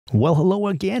Well, hello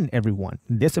again, everyone.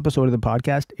 This episode of the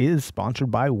podcast is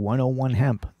sponsored by 101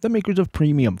 Hemp, the makers of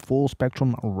premium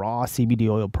full-spectrum raw CBD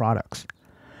oil products.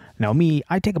 Now,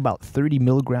 I take about 30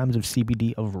 milligrams of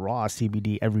CBD of raw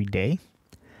CBD every day,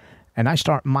 and I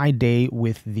start my day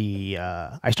with the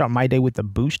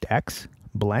Boost X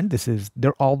blend.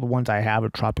 They're all the ones I have a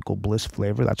tropical bliss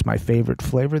flavor. That's my favorite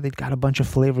flavor. They've got a bunch of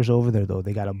flavors over there, though.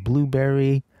 They got a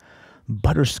blueberry,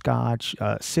 butterscotch,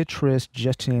 citrus,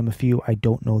 just to name a few. I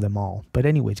don't know them all. But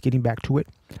anyways, getting back to it,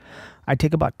 I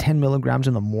take about 10 milligrams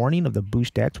in the morning of the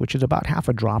Boost X, which is about half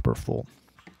a dropper full.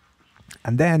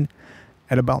 And then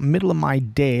at about middle of my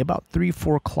day, about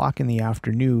 3-4 o'clock in the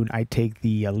afternoon, I take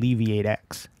the Alleviate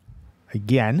X.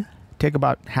 Again, take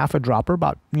about half a dropper,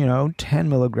 about 10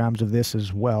 milligrams of this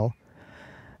as well.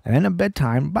 And then at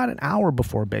bedtime, about an hour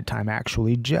before bedtime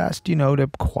actually, just, to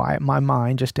quiet my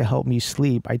mind, just to help me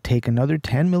sleep, I take another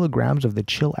 10 milligrams of the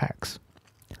Chill X.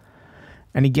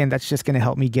 And again, that's just going to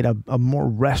help me get a more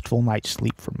restful night's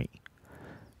sleep for me.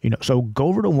 So go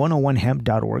over to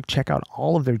 101hemp.org, check out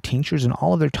all of their tinctures and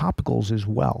all of their topicals as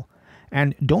well.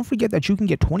 And don't forget that you can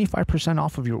get 25%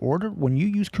 off of your order when you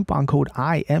use coupon code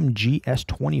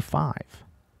IMGS25.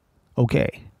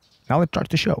 Okay, now let's start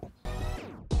the show.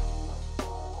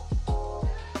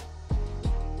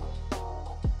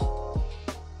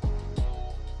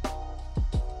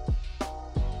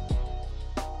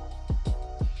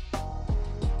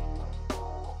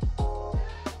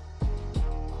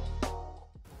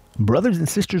 Brothers and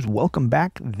sisters, welcome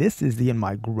back. This is the In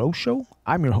My Grow Show.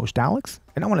 I'm your host, Alex,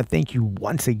 and I want to thank you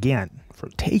once again for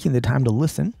taking the time to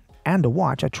listen and to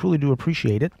watch. I truly do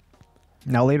appreciate it.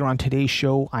 Now, later on today's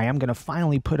show, I am going to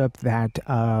finally put up that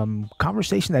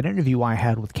conversation, that interview I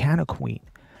had with Canna Queen.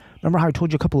 Remember how I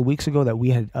told you a couple of weeks ago that we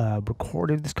had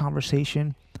recorded this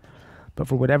conversation, but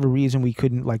for whatever reason, we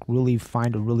couldn't really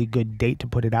find a really good date to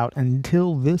put it out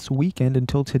until this weekend,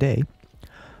 until today.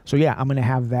 So yeah, I'm gonna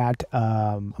have that.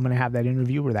 I'm gonna have that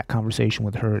interview or that conversation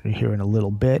with her here in a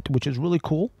little bit, which is really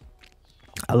cool.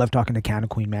 I love talking to Canna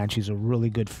Queen, man. She's a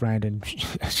really good friend, and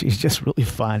she's just really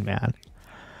fun, man.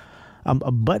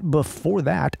 But before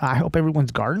that, I hope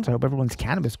everyone's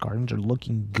cannabis gardens are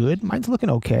looking good. Mine's looking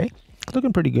okay. It's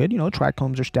looking pretty good.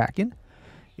 Trichomes are stacking.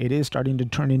 It is starting to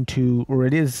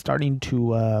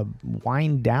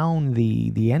wind down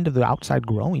the end of the outside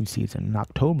growing season. In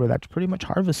October, that's pretty much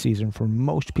harvest season for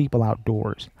most people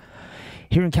outdoors.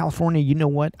 Here in California, you know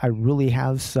what? I really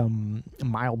have some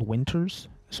mild winters,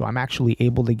 so I'm actually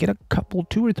able to get a couple,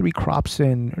 2 or 3 crops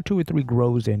in, or 2 or 3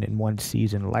 grows in one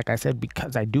season. Like I said,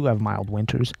 because I do have mild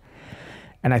winters.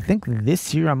 And I think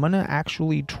this year I'm going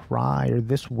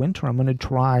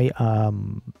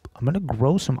to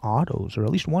grow some autos, or at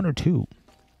least 1 or 2,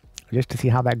 just to see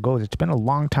how that goes. It's been a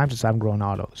long time since I've grown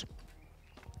autos.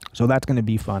 So that's going to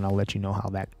be fun. I'll let you know how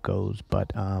that goes.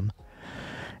 But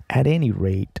at any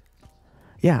rate,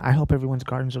 yeah, I hope everyone's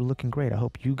gardens are looking great. I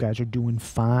hope you guys are doing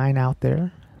fine out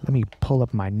there. Let me pull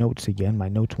up my notes again. My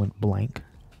notes went blank.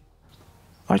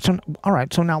 All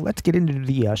right, so now let's get into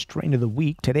the strain of the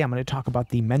week. Today I'm going to talk about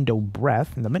the Mendo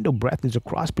Breath. And the Mendo Breath is a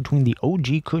cross between the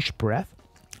OGKushBreath,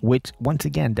 which, once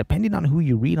again, depending on who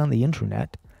you read on the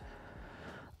internet,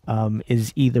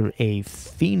 is either a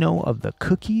pheno of the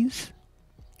cookies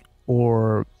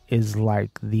or is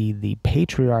like the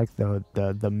patriarch,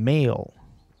 the male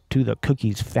to the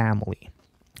cookies family.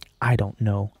 I don't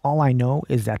know. All I know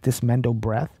is that this Mendo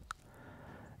Breath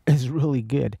is really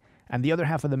good. And the other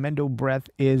half of the Mendo Breath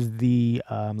is the,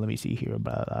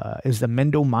 is the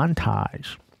Mendo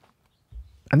Montage.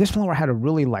 And this flower had a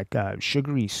really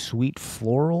sugary, sweet,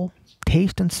 floral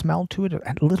taste and smell to it.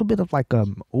 A little bit of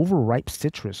overripe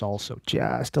citrus also.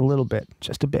 Just a little bit.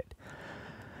 Just a bit.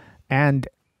 And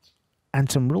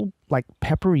some real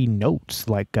peppery notes,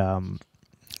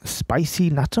 spicy,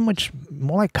 not so much,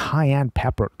 more like cayenne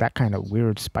pepper. That kind of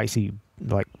weird, spicy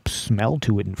smell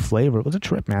to it and flavor. It was a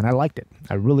trip, man. I liked it.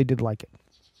 I really did like it.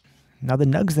 Now the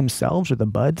nugs themselves, or the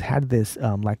buds, had this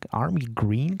army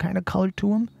green kind of color to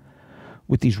them,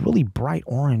 with these really bright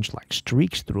orange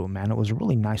streaks through them, man. It was a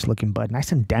really nice looking bud.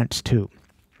 Nice and dense too.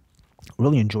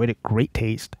 Really enjoyed it. Great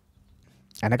taste.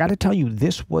 And I got to tell you,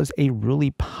 this was a really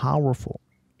powerful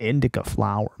indica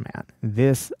flower, man.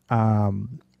 This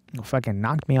fucking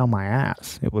knocked me on my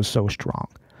ass. It was so strong.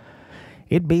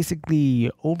 It basically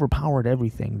overpowered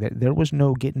everything. There was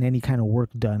no getting any kind of work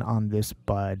done on this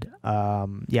bud.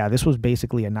 Yeah, this was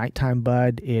basically a nighttime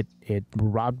bud. It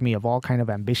robbed me of all kind of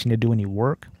ambition to do any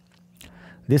work.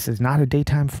 This is not a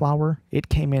daytime flower. It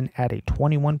came in at a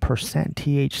 21%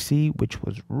 THC, which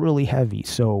was really heavy.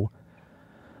 So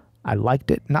I liked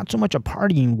it. Not so much a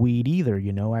partying weed either,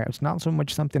 you know. It's not so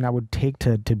much something I would take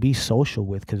to be social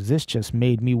with, because this just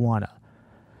made me want to,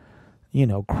 you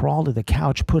know, crawl to the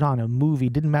couch, put on a movie,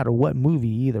 didn't matter what movie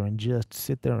either, and just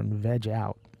sit there and veg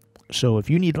out. So if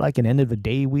you need like an end of the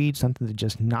day weed, something to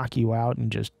just knock you out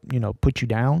and just, you know, put you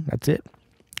down, that's it.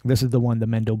 This is the one, the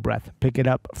Mendo Breath. Pick it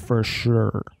up for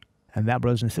sure. And that,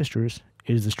 brothers and sisters,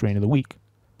 is the strain of the week.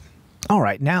 All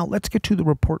right, now let's get to the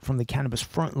report from the Cannabis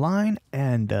front line.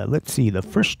 And let's see, the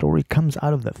first story comes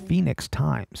out of the Phoenix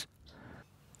Times.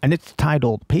 And it's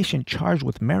titled, Patient Charged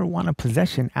with Marijuana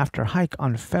Possession After Hike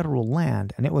on Federal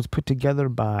Land. And it was put together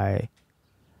by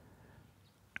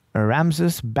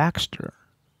Ramses Baxter.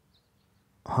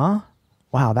 Huh?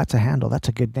 Wow, that's a handle. That's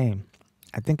a good name.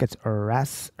 I think it's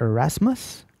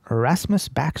Erasmus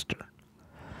Baxter.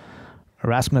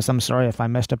 Erasmus, I'm sorry if I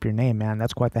messed up your name, man.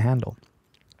 That's quite the handle.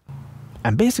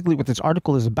 And basically what this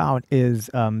article is about is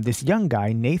this young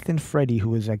guy, Nathan Freddy,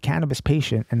 who is a cannabis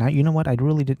patient. And you know what? I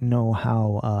really didn't know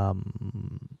how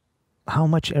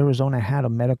much Arizona had a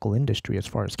medical industry as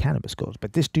far as cannabis goes.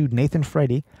 But this dude, Nathan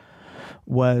Freddy,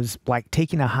 was like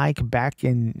taking a hike back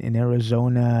in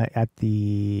Arizona at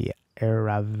the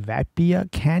Aravapia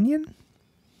Canyon.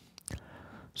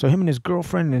 So him and his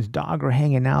girlfriend and his dog are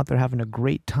hanging out. They're having a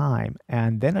great time.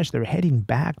 And then as they're heading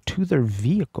back to their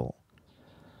vehicle,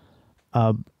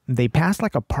 they passed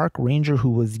like a park ranger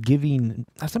who was giving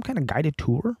some kind of guided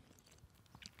tour.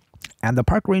 And the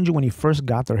park ranger, when he first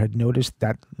got there, had noticed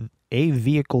that a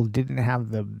vehicle didn't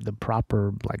have the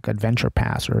proper like adventure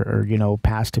pass or you know,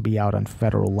 pass to be out on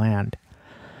federal land.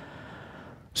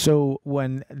 So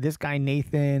when this guy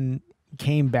Nathan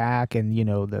came back and, you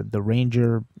know, the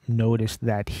ranger noticed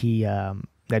that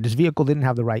that his vehicle didn't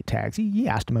have the right tags, he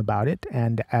asked him about it.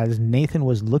 And as Nathan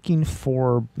was looking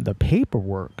for the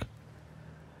paperwork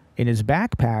in his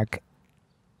backpack,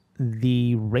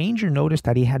 the ranger noticed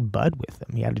that he had bud with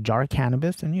him. He had a jar of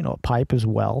cannabis and, you know, a pipe as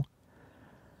well.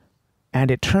 And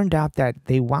it turned out that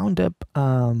they wound up,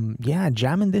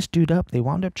 jamming this dude up. They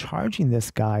wound up charging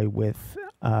this guy with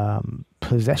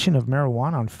possession of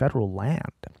marijuana on federal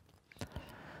land.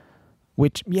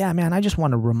 Which, yeah, man, I just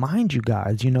want to remind you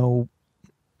guys, you know,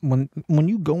 when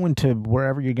you go into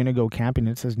wherever you're going to go camping,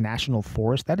 it says national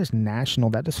forest, that is national,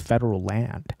 that is federal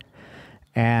land.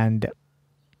 And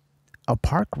a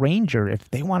park ranger, if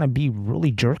they want to be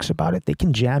really jerks about it, they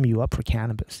can jam you up for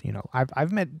cannabis. You know,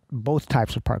 I've met both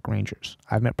types of park rangers.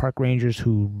 I've met park rangers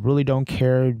who really don't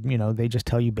care. You know, they just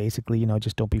tell you basically, you know,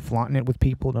 just don't be flaunting it with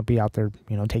people. Don't be out there,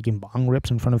 you know, taking bong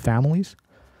rips in front of families.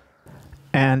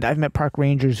 And I've met park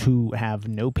rangers who have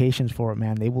no patience for it,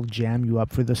 man. They will jam you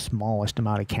up for the smallest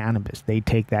amount of cannabis. They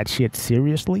take that shit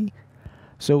seriously.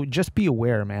 So just be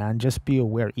aware, man. Just be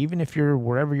aware. Even if you're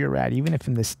wherever you're at, even if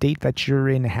in the state that you're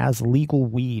in has legal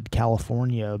weed,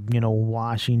 California, you know,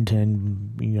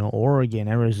 Washington, you know, Oregon,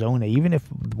 Arizona, even if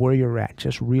where you're at,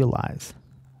 just realize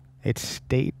it's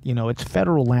state, you know, it's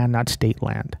federal land, not state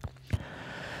land.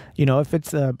 You know, if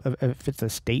it's a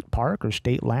state park or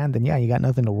state land, then yeah, you got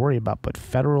nothing to worry about. But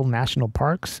federal national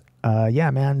parks, yeah,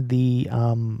 man, the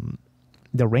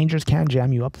rangers can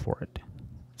jam you up for it.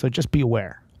 So just be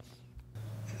aware.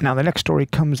 Now, the next story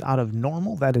comes out of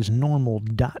NORML. That is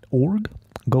normal.org.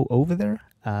 Go over there,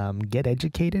 get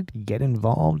educated, get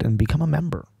involved, and become a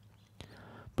member.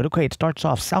 But okay, it starts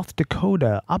off, South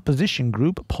Dakota opposition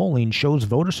group polling shows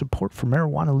voter support for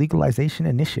marijuana legalization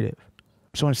initiative.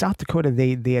 So in South Dakota,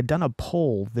 they had done a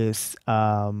poll, this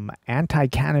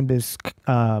anti-cannabis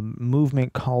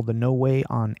movement called the No Way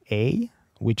on A,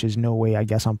 which is no way, I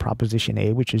guess, on Proposition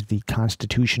A, which is the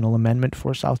constitutional amendment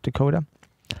for South Dakota.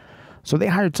 So they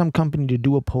hired some company to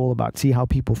do a poll about see how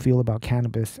people feel about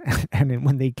cannabis. And then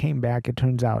when they came back, it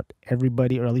turns out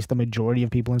everybody, or at least the majority of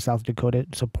people in South Dakota,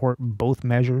 support both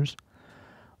measures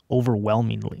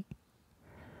overwhelmingly.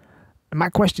 And my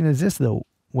question is this, though.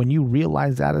 When you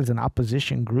realize that as an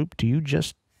opposition group,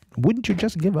 wouldn't you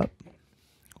just give up?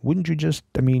 Wouldn't you just,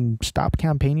 stop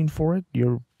campaigning for it?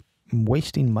 You're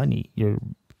wasting money.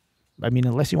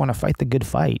 Unless you want to fight the good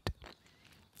fight.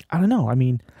 I don't know.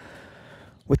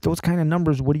 With those kind of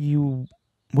numbers, why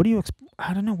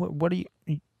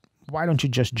don't you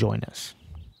just join us?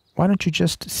 Why don't you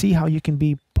just see how you can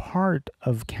be part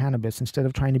of cannabis instead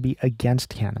of trying to be against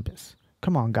cannabis?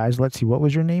 Come on, guys. Let's see. What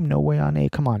was your name? No Way on A.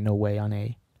 Come on, No Way on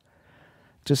A.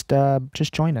 Just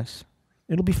join us.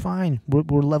 It'll be fine.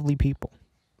 We're lovely people.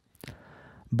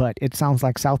 But it sounds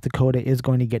like South Dakota is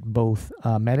going to get both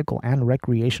medical and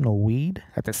recreational weed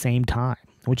at the same time,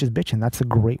 which is bitchin'. That's a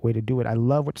great way to do it. I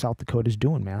love what South Dakota is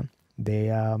doing, man.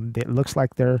 It looks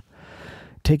like they're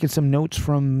taking some notes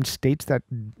from states that,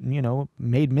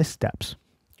 made missteps.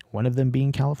 one of them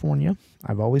being California.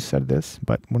 I've always said this,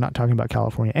 but we're not talking about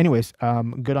California. Anyways,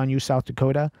 good on you, South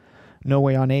Dakota. No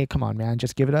way on A. Come on, man.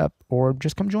 Just give it up, or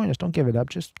just come join us. Don't give it up.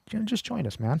 Just join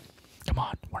us, man. Come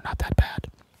on. We're not that bad.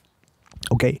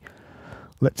 Okay.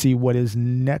 Let's see what is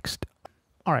next.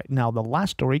 All right. Now, the last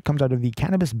story comes out of the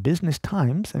Cannabis Business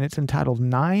Times, and it's entitled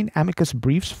 9 Amicus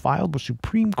Briefs Filed with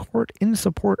Supreme Court in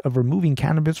Support of Removing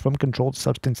Cannabis from Controlled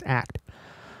Substance Act.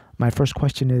 My first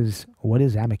question is, what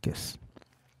is amicus?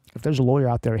 If there's a lawyer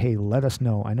out there, hey, let us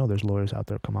know. I know there's lawyers out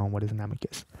there. Come on, what is an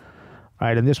amicus? All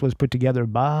right, and this was put together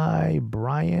by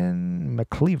Brian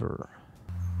McCleaver.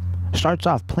 Starts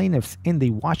off, plaintiffs in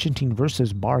the Washington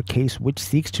versus Barr case, which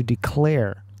seeks to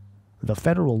declare the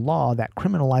federal law that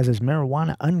criminalizes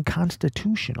marijuana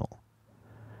unconstitutional,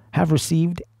 have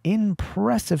received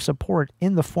impressive support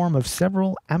in the form of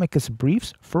several amicus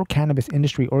briefs for cannabis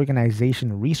industry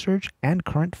organization research and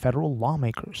current federal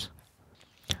lawmakers.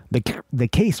 The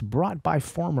case, brought by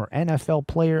former NFL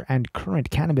player and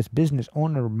current cannabis business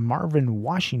owner Marvin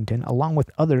Washington, along with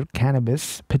other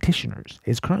cannabis petitioners,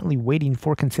 is currently waiting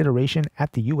for consideration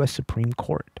at the U.S. Supreme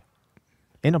Court.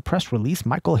 In a press release,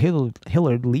 Michael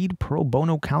Hillard, lead pro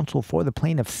bono counsel for the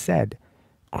plaintiffs, said,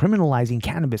 criminalizing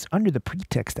cannabis under the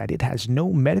pretext that it has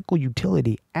no medical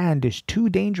utility and is too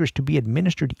dangerous to be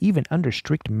administered even under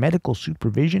strict medical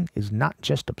supervision is not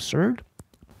just absurd,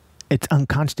 it's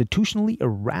unconstitutionally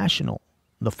irrational.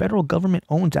 The federal government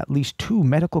owns at least 2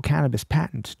 medical cannabis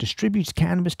patents, distributes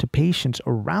cannabis to patients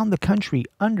around the country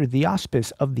under the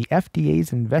auspice of the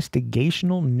FDA's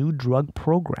investigational new drug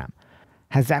program,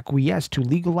 has acquiesced to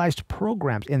legalized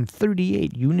programs in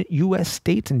 38 U.S.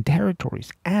 states and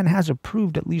territories, and has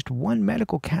approved at least 1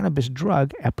 medical cannabis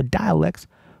drug, Epidiolex,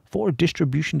 for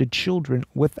distribution to children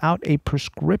without a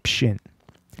prescription.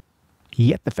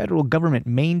 Yet the federal government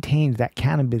maintains that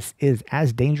cannabis is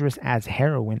as dangerous as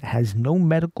heroin, has no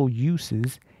medical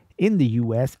uses in the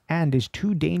U.S., and is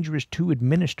too dangerous to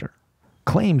administer.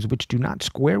 Claims which do not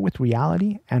square with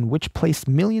reality and which place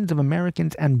millions of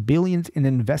Americans and billions in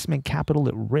investment capital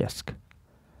at risk.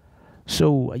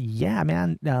 So, yeah,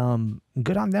 man,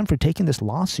 good on them for taking this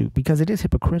lawsuit, because it is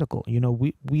hypocritical. You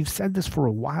know, we've said this for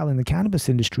a while in the cannabis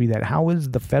industry, that how is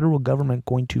the federal government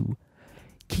going to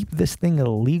keep this thing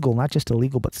illegal, not just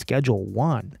illegal, but Schedule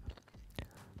 1.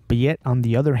 But yet, on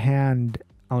the other hand,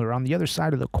 or on the other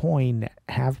side of the coin,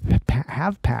 have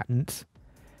patents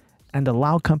and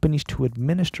allow companies to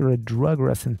administer a drug or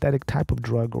a synthetic type of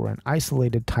drug or an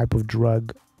isolated type of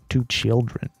drug to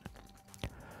children.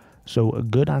 So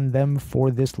good on them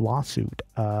for this lawsuit.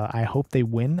 I hope they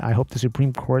win. I hope the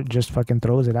Supreme Court just fucking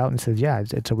throws it out and says, yeah,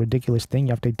 it's a ridiculous thing.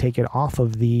 You have to take it off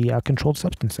of the Controlled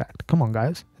Substance Act. Come on,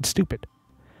 guys. It's stupid.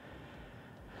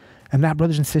 And that,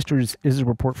 brothers and sisters, is a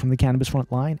report from the Cannabis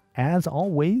Frontline. As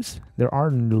always, there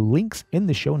are links in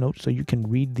the show notes so you can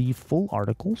read the full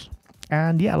articles.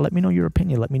 And yeah, let me know your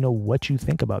opinion. Let me know what you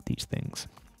think about these things.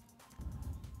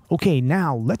 Okay,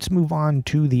 now let's move on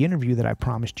to the interview that I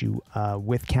promised you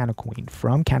with Canna Queen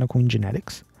from Canna Queen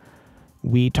Genetics.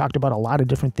 We talked about a lot of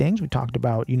different things. We talked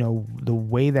about, you know, the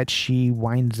way that she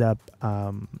winds up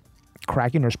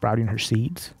cracking or sprouting her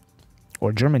seeds,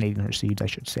 or germinating her seeds, I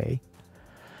should say.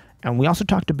 And we also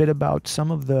talked a bit about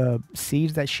some of the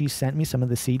seeds that she sent me, some of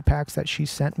the seed packs that she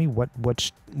sent me, what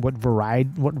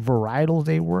varietals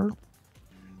they were.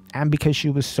 And because she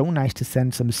was so nice to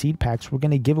send some seed packs, we're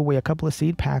going to give away a couple of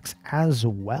seed packs as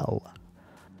well.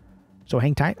 So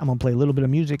hang tight. I'm going to play a little bit of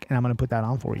music and I'm going to put that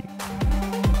on for you.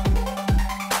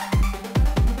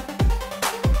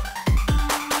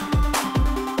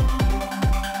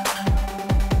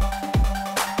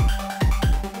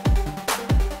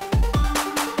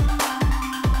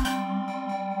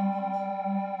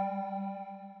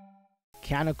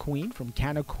 Canna Queen from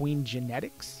Canna Queen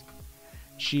Genetics.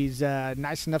 She's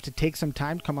nice enough to take some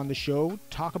time to come on the show,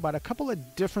 talk about a couple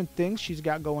of different things she's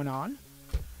got going on.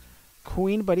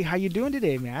 Queen, buddy, how you doing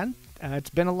today, man? It's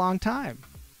been a long time.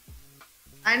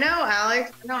 I know,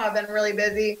 Alex. I know I've been really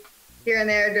busy here and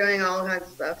there doing all kinds of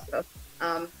stuff. So,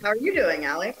 how are you doing,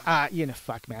 Alex? You know,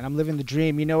 fuck, man. I'm living the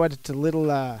dream. You know what? It's a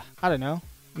little, I don't know.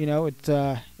 You know,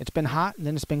 it's been hot and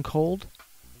then it's been cold,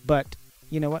 but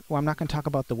you know what? Well, I'm not going to talk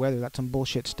about the weather. That's some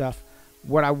bullshit stuff.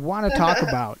 What I want to talk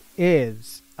about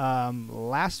is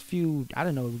last few, I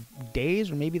don't know,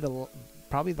 days or maybe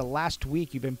probably the last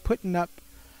week, you've been putting up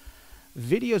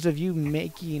videos of you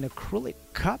making acrylic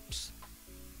cups,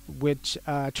 which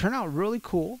turn out really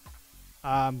cool.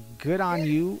 Good on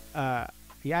you.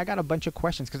 Yeah, I got a bunch of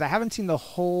questions because I haven't seen a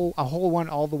whole one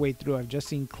all the way through. I've just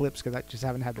seen clips because I just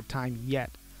haven't had the time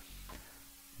yet.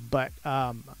 But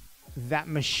that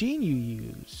machine you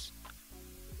use,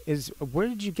 is where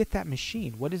did you get that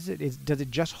machine? What is it? Does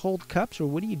it just hold cups, or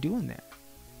what are you doing there?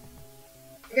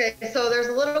 Okay, so there's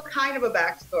a little kind of a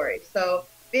backstory. So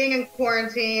being in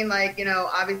quarantine, like, you know,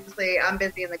 obviously I'm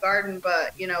busy in the garden,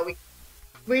 but, you know,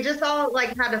 we just all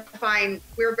like had to find,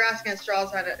 we were grasping at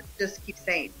straws, had to just keep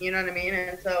sane, you know what I mean?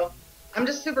 And so I'm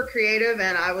just super creative,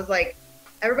 and I was like,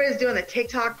 everybody's doing the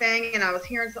TikTok thing, and I was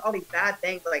hearing all these bad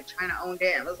things, like China owned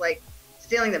it, and it was like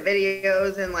stealing the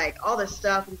videos and like all this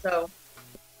stuff. And so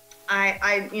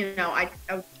I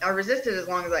resisted as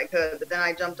long as I could, but then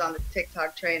I jumped on the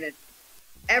TikTok train, and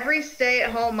every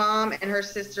stay-at-home mom and her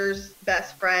sister's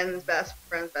best friend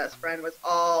was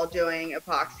all doing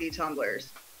epoxy tumblers.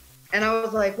 And I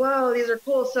was like, whoa, these are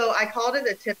cool. So I called it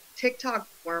a TikTok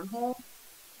wormhole.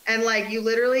 And like,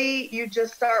 you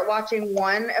just start watching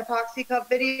one epoxy cup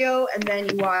video, and then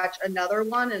you watch another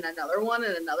one and another one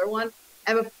and another one.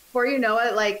 And before you know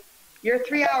it, like, you're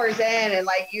 3 hours in, and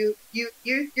like you're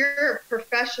a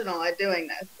professional at doing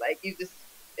this. Like,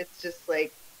 it's just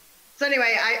like, so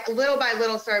anyway, I little by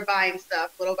little started buying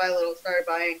stuff. Little by little started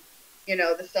buying, you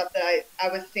know, the stuff that I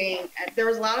was seeing. And there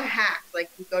was a lot of hacks, like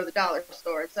you go to the dollar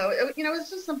store. So, it was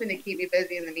just something to keep me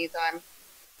busy in the meantime.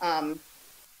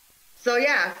 So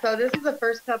yeah, so this is the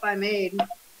first cup I made.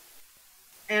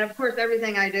 And of course,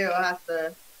 everything I do has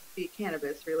to be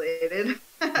cannabis related.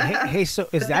 hey, so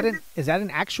is that an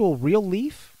actual real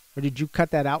leaf, or did you cut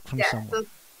that out from somewhere?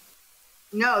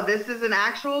 No, this is an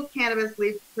actual cannabis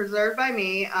leaf preserved by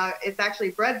me. It's actually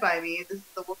bred by me. This is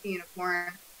the Wolfie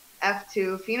Unicorn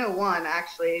F2 Pheno 1.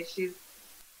 Actually, she's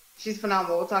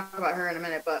phenomenal. We'll talk about her in a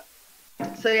minute. But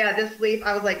so yeah, this leaf,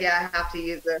 I was like, yeah, I have to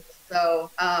use this.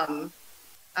 So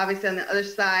obviously on the other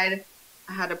side,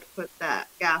 I had to put that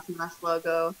Gas and Mess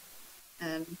logo,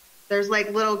 and there's like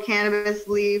little cannabis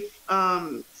leaf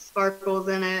sparkles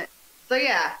in it. So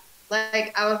yeah,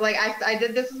 like I was like, I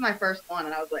did, this is my first one,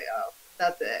 and I was like, oh,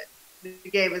 that's it. The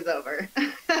game is over.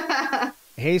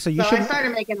 Hey, so you I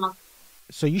started making all.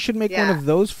 So you should make one of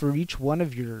those for each one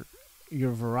of your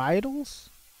varietals,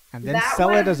 and then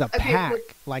sell it as a pack,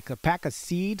 like a pack of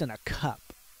seeds and a cup.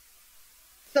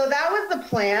 So that was the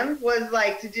plan, was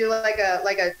like to do like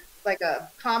a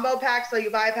combo pack. So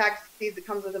you buy a pack of seeds that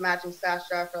comes with a matching stash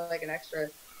jar for like an extra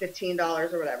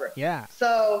 $15 or whatever. Yeah.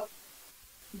 So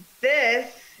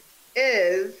this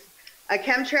is a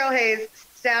chemtrail haze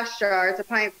stash jar. It's a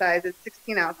pint size. It's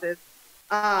 16 ounces.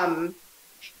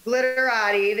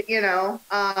 Glitterati'd, you know.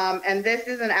 And this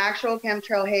is an actual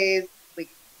chemtrail haze leaf.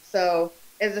 So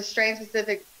it's a strain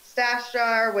specific stash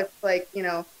jar with, like, you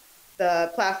know,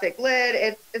 the plastic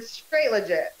lid. It's straight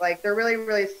legit. Like, they're really,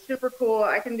 really super cool.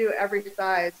 I can do every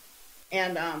size.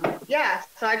 And yeah,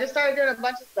 so I just started doing a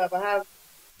bunch of stuff. I have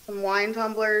some wine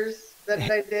tumblers that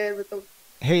I did with the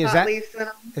leaves in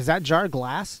them. Is that jar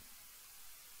glass?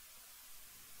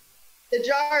 The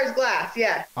jar is glass,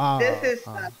 yeah. This is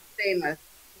stainless.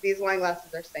 These wine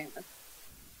glasses are stainless.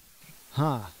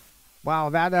 Huh. Wow,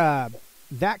 that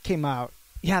came out.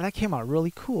 Yeah, that came out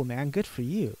really cool, man. Good for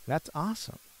you. That's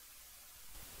awesome.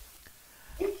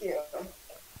 Thank you.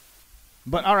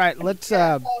 But all right, let's.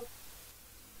 I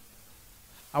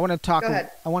want to talk. Go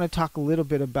ahead. I want to talk a little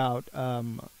bit about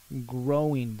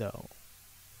growing, though.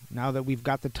 Now that we've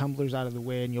got the tumblers out of the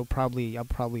way, and I'll probably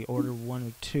order one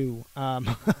or two.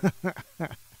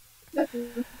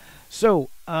 So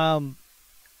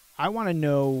I want to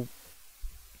know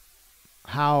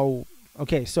how.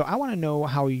 Okay, so I want to know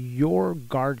how your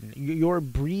garden, your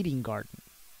breeding garden,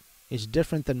 is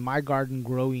different than my garden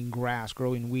growing grass,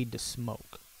 growing weed to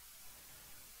smoke.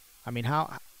 I mean,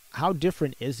 how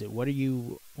different is it? What are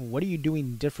you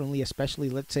doing differently, especially,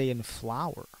 let's say, in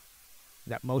flower,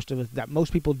 that most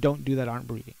people don't do that aren't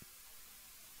breeding?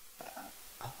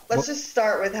 Let's just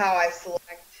start with how I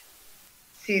select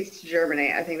seeds to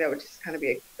germinate. I think that would just kind of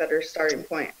be a better starting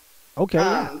point.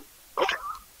 Okay.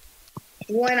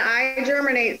 When I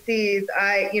germinate seeds,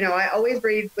 I always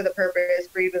breed with a purpose,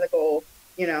 breed with a goal,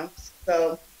 you know.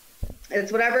 So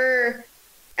it's whatever.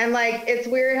 And like, it's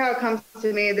weird how it comes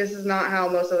to me. This is not how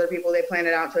most other people, they plan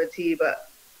it out to a T, but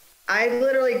I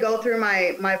literally go through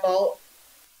my vault,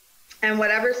 and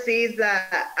whatever seeds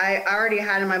that I already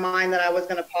had in my mind that I was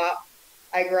going to pop,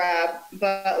 I grab.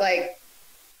 But like,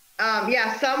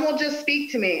 yeah, some will just speak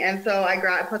to me. And so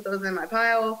I put those in my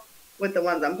pile with the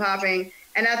ones I'm popping.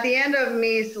 And at the end of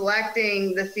me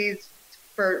selecting the seeds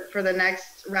for the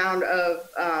next round of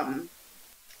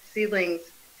seedlings,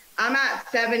 I'm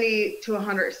at 70 to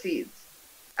 100 seeds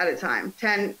at a time,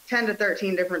 10 to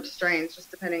 13 different strains, just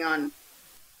depending on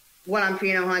what I'm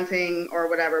pheno hunting or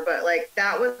whatever. But like,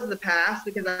 that was the past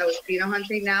because I was pheno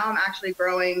hunting. Now I'm actually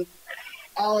growing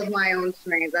all of my own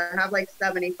strains. I have like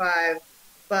 75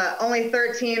 but only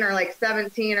 13 or like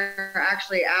 17 are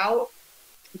actually out.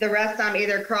 The rest I'm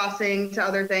either crossing to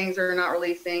other things or not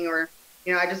releasing, or,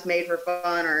 you know, I just made for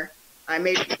fun, or I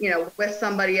made, you know, with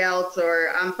somebody else,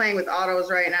 or I'm playing with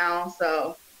autos right now.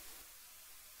 So.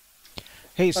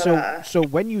 Hey, so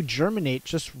when you germinate,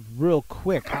 just real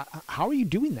quick, how are you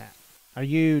doing that? Are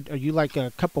you like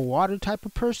a cup of water type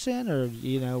of person, or,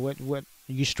 you know, what are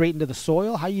you straight into the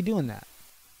soil? How are you doing that?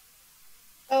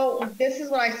 Oh, this is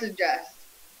what I suggest.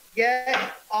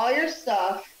 Get all your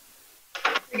stuff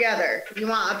together. You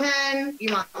want a pen,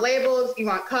 you want labels, you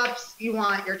want cups, you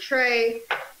want your tray,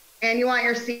 and you want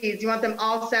your seeds. You want them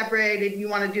all separated. You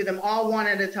want to do them all one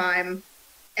at a time.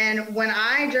 And when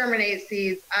I germinate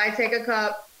seeds, I take a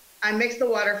cup, I mix the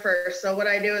water first. So what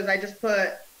I do is I just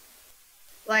put,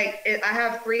 like, I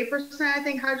have 3%, I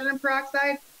think, hydrogen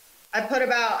peroxide. I put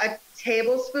about a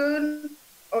tablespoon,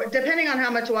 or depending on how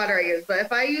much water I use. But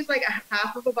if I use like a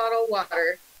half of a bottle of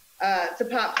water to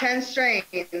pop 10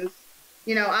 strains,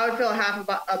 you know, I would fill half a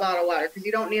bottle of water, because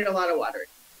you don't need a lot of water.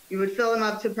 You would fill them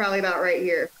up to probably about right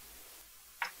here.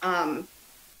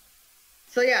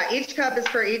 So yeah, each cup is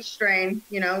for each strain.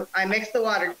 You know, I mix the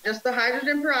water, just the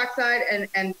hydrogen peroxide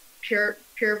and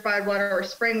purified water or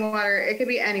spring water. It could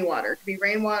be any water. It could be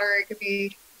rainwater. It could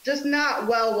be just not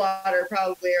well water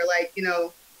probably, or like, you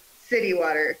know, city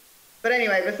water. But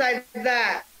anyway, besides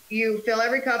that, you fill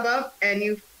every cup up and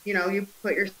you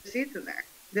put your seeds in there.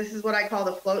 This is what I call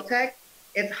the float tech.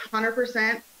 It's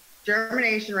 100%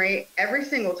 germination rate every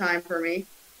single time for me.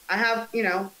 I have, you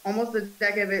know, almost a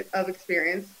decade of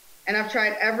experience, and I've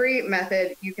tried every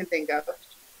method you can think of.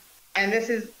 And this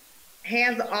is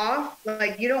hands off.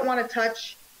 Like, you don't want to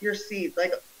touch your seeds.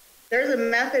 Like, there's a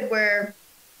method where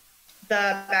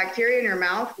the bacteria in your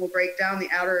mouth will break down the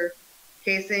outer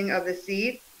casing of the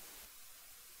seed.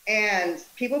 And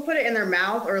people put it in their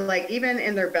mouth, or like even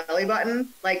in their belly button,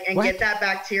 like, and get that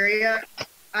bacteria.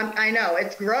 I know,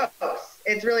 it's gross.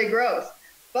 It's really gross.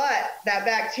 But that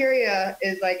bacteria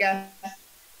is, I guess,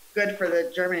 good for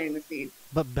the germinating the seed.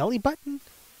 But belly button?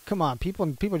 Come on, people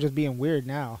are just being weird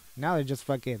now. Now they're just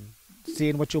fucking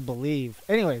seeing what you'll believe.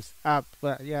 Anyways,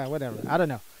 but yeah, whatever. I don't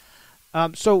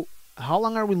know. So how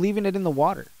long are we leaving it in the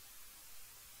water?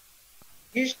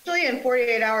 Usually in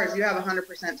 48 hours, you have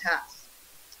 100% taps.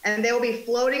 And they will be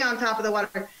floating on top of the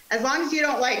water. As long as you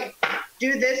don't, like,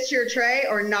 do this to your tray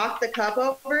or knock the cup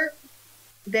over,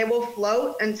 they will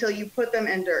float until you put them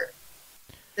in dirt.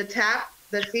 The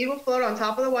seed will float on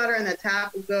top of the water, and the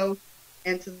tap will go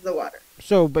into the water.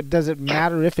 So, but does it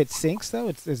matter if it sinks, though?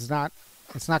 It's not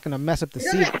going to mess up the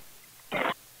seed.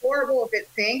 It's horrible if it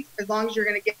sinks, as long as you're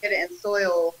going to get it in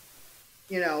soil,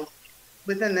 you know,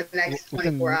 within the next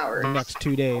 24 hours. The next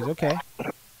 2 days, okay.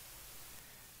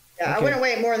 Yeah, okay. I wouldn't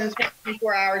wait more than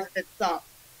 24 hours if it's sunk.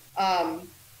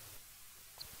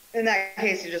 In that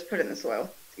case, you just put it in the soil.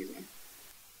 Excuse me.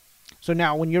 So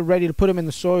now, when you're ready to put them in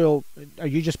the soil, are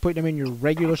you just putting them in your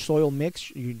regular soil mix?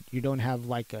 You don't have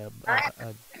like a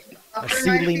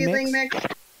seedling mix?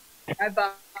 I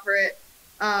buffer it.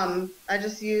 I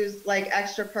just use like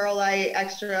extra perlite,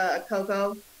 extra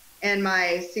cocoa in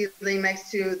my seedling mix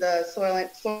to the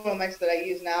soil mix that I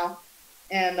use now.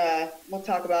 And we'll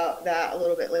talk about that a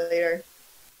little bit later.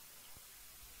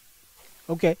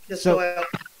 Okay. The soil.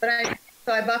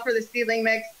 So I buffer the seedling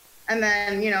mix, and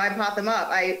then, you know, I pot them up.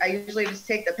 I usually just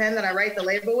take the pen that I write the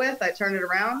label with, I turn it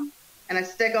around, and I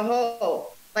stick a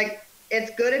hole. Like,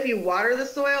 it's good if you water the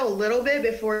soil a little bit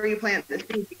before you plant the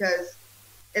seed, because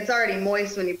it's already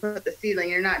moist when you put the seedling.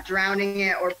 You're not drowning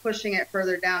it or pushing it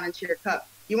further down into your cup.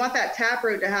 You want that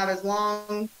taproot to have as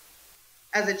long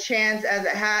as a chance as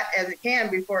it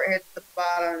can before it hits the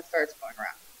bottom and starts going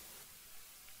around.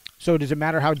 So does it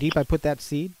matter how deep I put that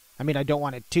seed? I mean, I don't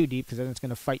want it too deep, because then it's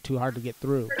going to fight too hard to get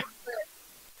through.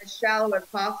 As shallow as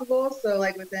possible, so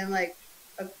like within like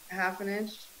a half an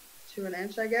inch to an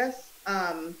inch, I guess.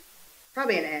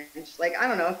 Probably an inch. Like, I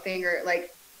don't know, a finger,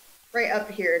 like right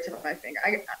up here to my finger.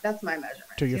 That's my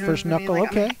measurement. To your first knuckle,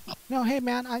 like, okay. No, hey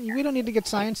man, we don't need to get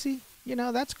sciencey. You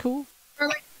know, that's cool. Or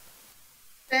like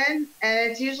and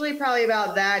it's usually probably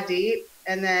about that deep,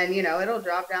 and then, you know, it'll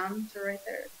drop down to right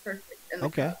there. It's perfect. In the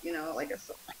cup, you know, like a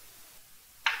soil.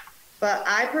 But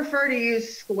I prefer to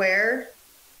use square,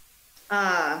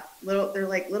 they're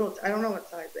like little, I don't know what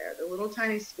size they are. They're little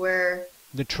tiny square.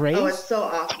 The trays? Oh, it's so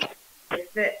awesome.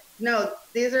 No,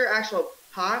 these are actual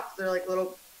pots. They're like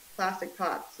little plastic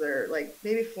pots. They're like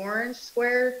maybe 4-inch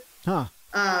square. Huh.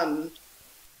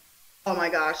 Oh my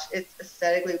gosh, it's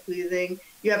aesthetically pleasing.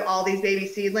 You have all these baby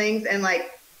seedlings, and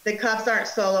like the cups aren't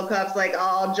solo cups, like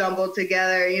all jumbled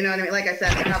together. You know what I mean? Like I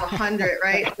said, I have 100,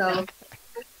 right? So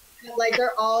like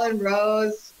they're all in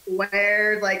rows.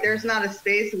 squared. Like there's not a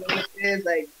space wasted.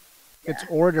 Like yeah, It's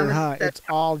order, huh? It's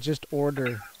all just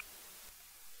order.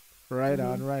 Right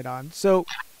on, right on. So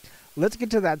let's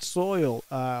get to that soil.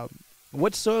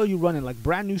 What soil you running? Like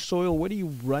brand new soil? What are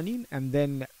you running? And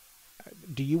then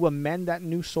do you amend that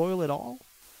new soil at all?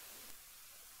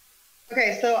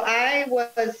 Okay, so I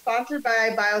was sponsored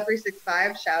by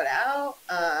Bio365. Shout out,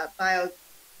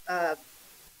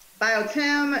 Bio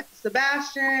Tim,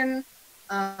 Sebastian,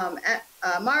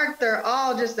 Mark. They're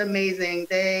all just amazing.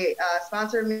 They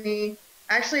sponsored me.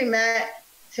 I actually met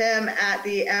Tim at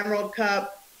the Emerald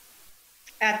Cup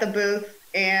at the booth,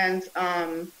 and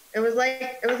it was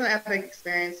an epic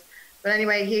experience. But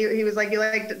anyway, he was like,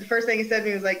 the first thing he said to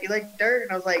me was like, you like dirt?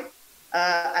 And I was like,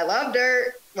 I love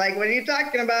dirt. Like, what are you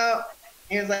talking about?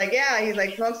 And he was like, yeah. He's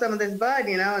like, smoke some of this bud,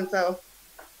 you know? And so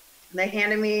they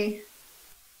handed me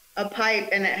a pipe,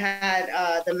 and it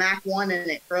had the Mac 1 in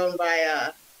it, grown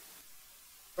by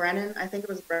Brennan. I think it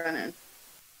was Brennan.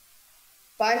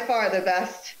 By far the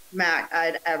best Mac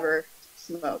I'd ever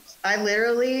smoked. I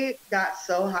literally got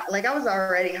so high. Like, I was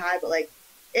already high, but like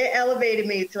it elevated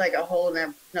me to like a whole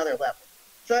another level.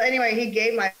 So anyway, he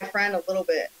gave my friend a little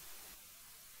bit.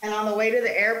 And on the way to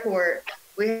the airport,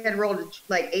 we had rolled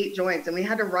like 8 joints, and we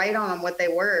had to write on them what they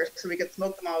were so we could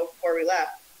smoke them all before we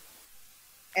left.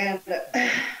 And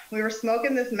we were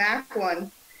smoking this Mac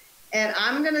 1. And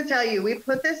I'm going to tell you, we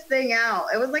put this thing out.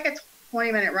 It was like a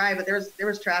 20-minute ride, but there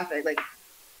was traffic, like,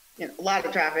 you know, a lot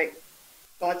of traffic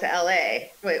going to LA.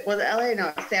 Wait, was it LA?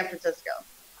 No, San Francisco.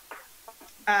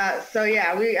 So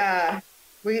yeah,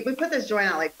 we put this joint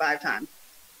out like 5 times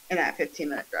in that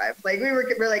 15-minute drive. Like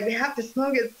we're like, we have to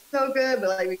smoke it, it's so good, but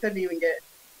like we couldn't even get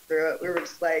through it. We were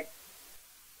just like,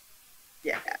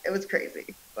 yeah, it was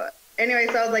crazy. But anyway,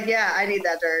 so I was like, yeah, I need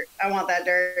that dirt. I want that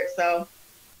dirt. So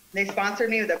they sponsored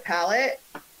me with a pallet,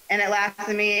 and it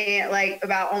lasted me like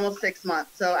about almost 6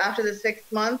 months. So after the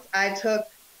 6 months, I took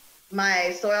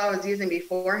my soil I was using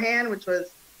beforehand, which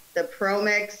was the Pro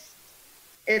Mix.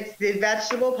 It's the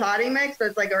vegetable potty mix, but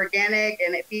it's like organic,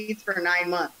 and it feeds for 9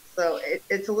 months. So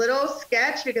it's a little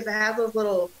sketch because it has those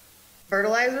little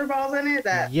fertilizer balls in it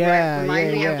that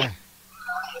remind me of.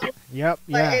 Yep,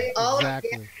 but it's all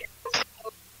exactly.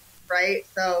 Right?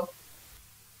 So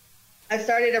I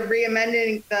started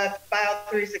re-amending the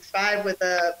Bio365 with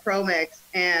the Pro Mix,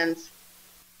 and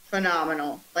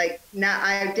phenomenal. Like now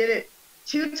I did it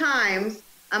 2 times.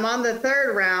 I'm on the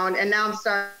 3rd round, and now I'm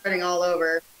starting all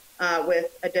over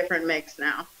with a different mix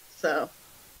now. So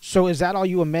is that all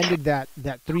you amended that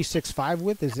 365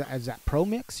 with? Is that Pro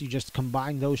Mix? You just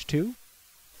combine those 2?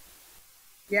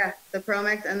 Yeah, the Pro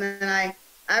Mix, and then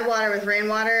I water with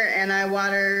rainwater, and I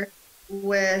water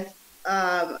with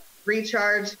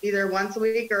recharge either once a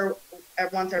week or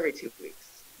once every 2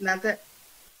 weeks, and that's it.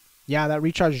 Yeah, that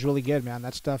recharge is really good, man.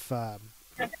 That stuff,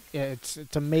 it's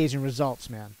amazing results,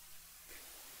 man.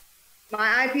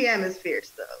 My IPM is fierce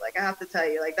though. Like I have to tell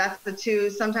you, like that's the 2,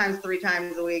 sometimes 3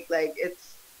 times a week. Like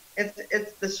it's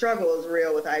the struggle is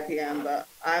real with IPM, but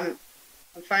I'm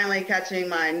finally catching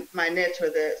my niche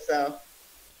with it. So.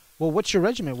 Well, what's your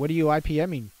regimen? What are you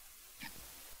IPMing?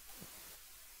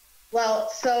 Well,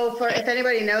 so if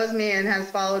anybody knows me and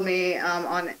has followed me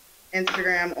on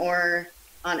Instagram or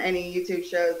on any YouTube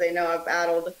shows, they know I've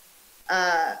battled.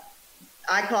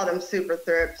 I call them super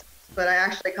thrips, but I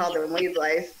actually called them lead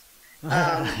lice.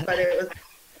 But it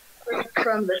was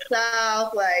from the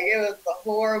south. Like it was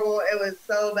horrible. It was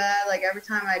so bad. Like every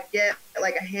time I'd get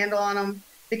like a handle on them,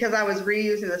 because I was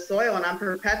reusing the soil and I'm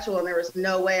perpetual, and there was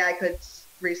no way I could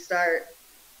restart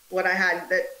what I had.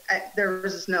 There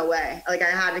was just no way. Like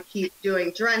I had to keep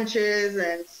doing drenches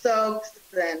and soaks,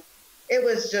 and it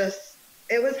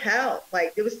was hell.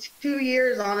 Like it was 2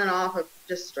 years on and off of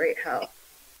just straight hell.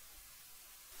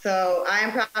 So I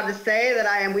am proud to say that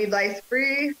I am weed lice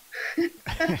free.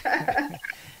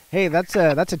 Hey, that's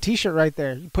a t-shirt right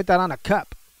there. You put that on a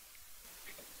cup.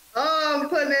 Oh, I'm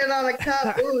putting it on a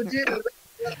cup. Ooh, dude.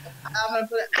 I'm going to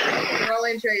put it on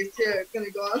rolling trays too. It's going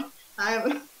to go on.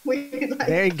 I'm weed lice.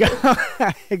 There you go.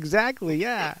 Exactly,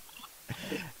 yeah.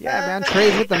 Yeah, man,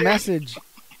 trays with the message.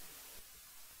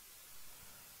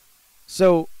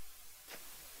 So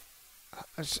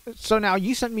now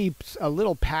you sent me a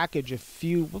little package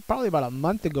probably about a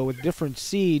month ago with different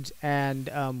seeds, and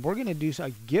we're going to do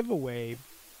a giveaway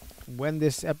when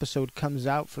this episode comes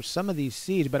out for some of these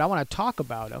seeds, but I want to talk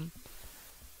about them,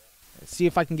 see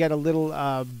if I can get a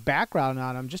little background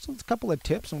on them, just a couple of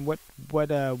tips on what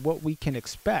we can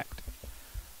expect.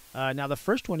 Now the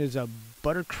first one is a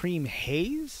buttercream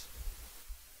haze.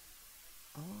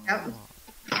 Yep.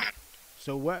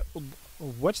 So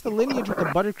what's the lineage with the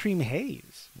buttercream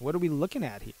haze? What are we looking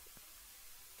at here?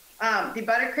 The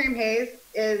buttercream haze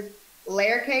is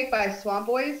layer cake by Swamp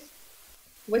Boys,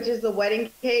 which is the wedding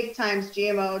cake times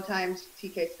GMO times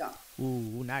TK skunk.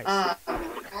 Ooh, nice. I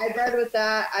bred with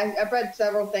that. I bred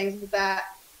several things with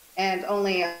that, and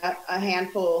only a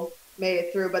handful made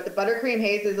it through. But the buttercream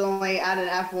haze is only at an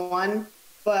F1.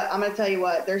 But I'm gonna tell you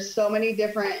what, there's so many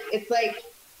different. It's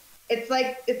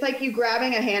like you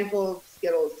grabbing a handful of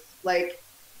Skittles. Like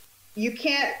you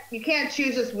can't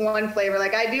choose just one flavor.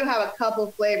 Like I do have a couple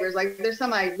flavors. Like there's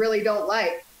some I really don't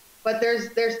like, but there's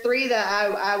three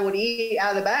that I would eat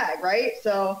out of the bag, right?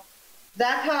 So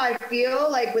that's how I feel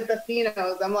like with the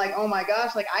phenos. I'm like, oh my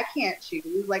gosh, like I can't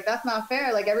choose. Like that's not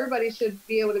fair. Like everybody should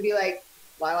be able to be like,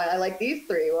 why I like these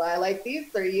three? Why I like these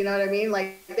three? You know what I mean?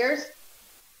 Like there's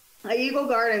Eagle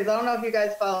Gardens. I don't know if you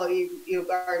guys follow Eagle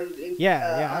Gardens.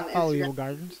 Yeah, I follow Eagle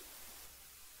Gardens.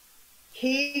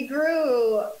 He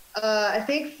grew, I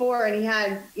think 4, and he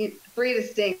had 3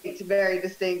 very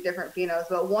distinct different phenos.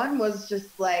 But one was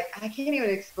just like, I can't even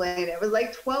explain it. It was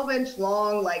like 12-inch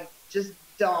long, like just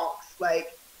donks.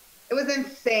 Like it was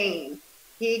insane.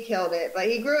 He killed it, but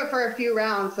he grew it for a few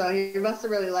rounds, so he must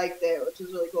have really liked it, which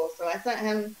was really cool. So I sent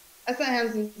him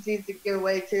some seeds to give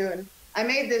away too, and I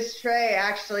made this tray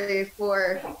actually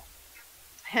for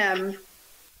him,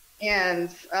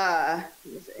 and let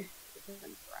me see.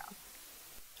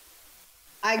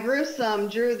 I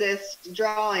drew this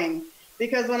drawing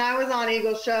because when I was on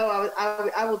Eagle's show,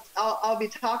 I'll be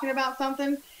talking about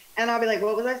something and I'll be like,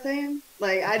 what was I saying?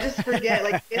 Like I just forget.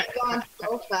 Like it's gone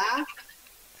so fast.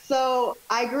 So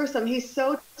I grew some. He's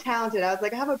so talented. I was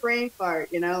like, I have a brain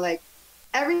fart, like.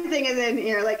 Everything is in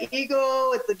here, like Eagle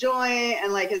with the joint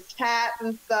and like his cats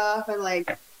and stuff, and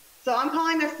like, so I'm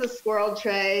calling this the squirrel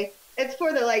tray. It's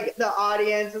for the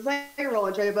audience. It's like a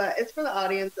rolling tray, but it's for the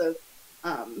audience of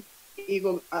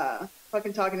Eagle,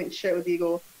 fucking talking shit with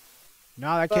Eagle.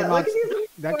 No, that came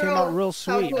out real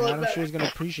sweet, cool, man. I'm sure he's gonna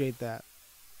appreciate that.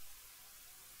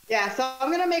 Yeah, so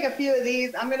I'm gonna make a few of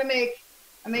these. I'm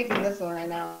making this one right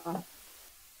now.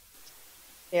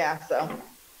 Yeah, so.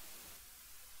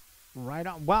 Right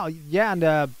on. Wow. Yeah, and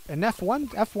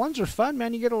F1s are fun,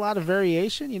 man. You get a lot of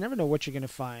variation. You never know what you're gonna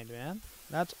find, man.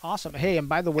 That's awesome. Hey, and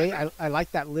by the way, I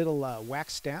like that little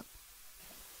wax stamp.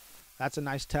 That's a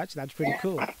nice touch. That's pretty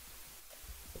cool.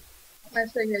 My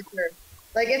signature.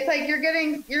 Like it's like you're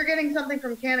getting something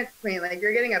from Canna Queen. Like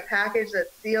you're getting a package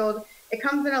that's sealed. It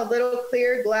comes in a little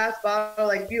clear glass bottle.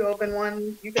 Like if you open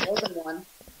one, you can open one.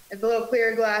 It's a little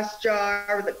clear glass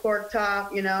jar with a cork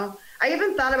top, I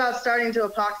even thought about starting to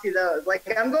epoxy those. Like,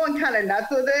 I'm going kind of nuts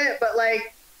with it, but,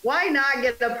 like, why not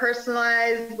get a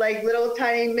personalized, like, little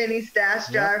tiny mini stash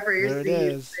jar for your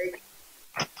seeds? Like,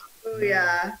 oh,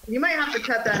 yeah. You might have to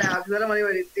cut that out because I don't want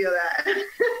anybody to steal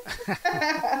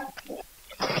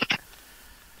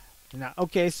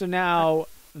that. Now,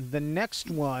 the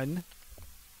next one,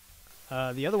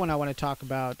 the other one I want to talk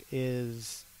about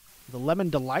is the Lemon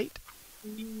Delight.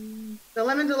 The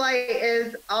Lemon Delight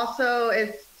is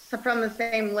from the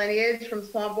same lineage from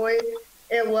Swamp Boys.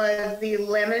 It was the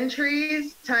lemon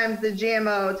trees times the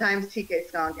GMO times TK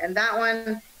skunk. And that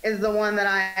one is the one that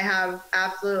I have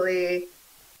absolutely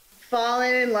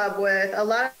fallen in love with. A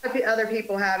lot of other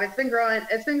people have. It's been growing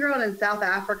in South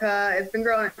Africa. It's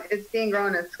being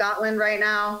grown in Scotland right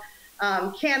now.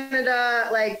 Canada,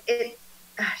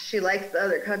 she likes the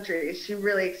other countries. She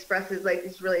really expresses like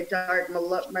these really dark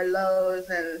merlots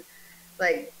and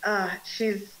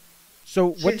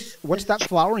So what's that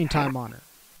flowering time on her?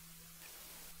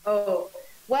 Oh,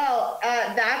 well,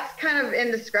 that's kind of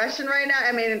indiscretion right now.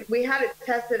 I mean, we had it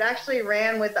tested. Actually,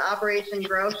 ran with the Operation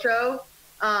Grow Show.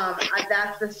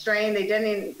 That's the strain.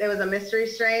 It was a mystery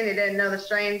strain. They didn't know the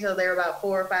strain until they were about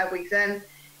 4 or 5 weeks in,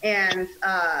 and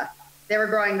they were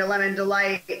growing the Lemon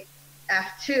Delight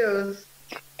F2s,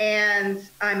 and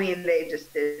I mean, they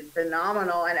just did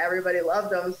phenomenal, and everybody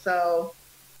loved them. So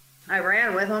I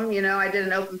ran with them. I did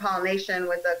an open pollination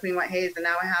with the Queen White Haze, and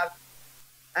now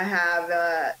I have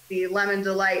the Lemon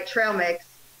Delight Trail Mix.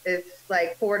 It's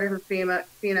like 4 different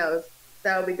phenos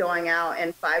that will be going out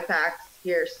in 5-packs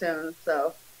here soon.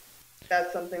 So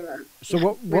that's something that. So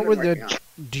what were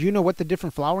do you know what the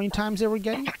different flowering times they were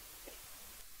getting?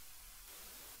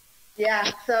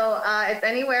 Yeah, so it's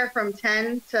anywhere from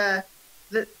 10 to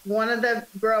one of the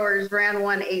growers ran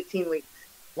one 18 weeks.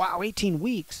 Wow, 18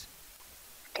 weeks.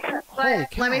 But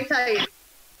let me tell you,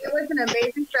 it was an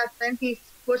amazing specimen. He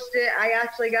pushed it. I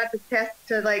actually got to test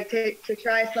to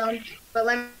try some. But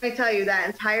let me tell you, that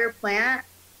entire plant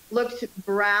looked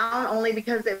brown only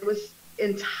because it was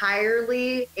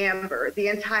entirely amber. The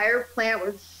entire plant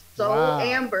was so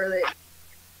amber that it's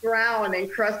brown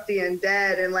and crusty and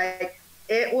dead. And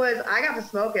it was, I got to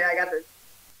smoke it. I got to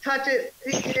touch it,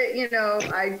 see it, you know,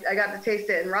 I got to taste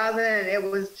it in rosin, and it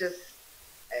was just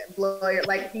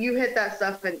like you hit that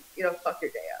stuff and, you know, fuck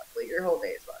your day up. Like your whole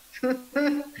day is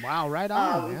fucked. Wow, right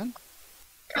on, man.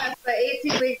 But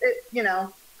 18 weeks, you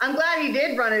know, I'm glad he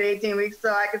did run it 18 weeks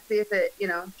so I could see if it, you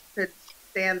know, could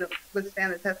withstand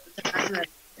the test of time and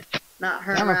not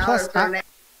hurt my plus,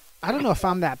 I don't know if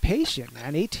I'm that patient,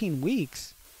 man. 18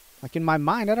 weeks. Like in my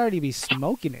mind, I'd already be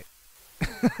smoking it.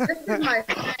 This is my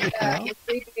friend,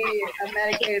 a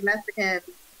medicated Mexican.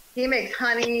 He makes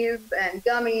honeys and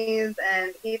gummies,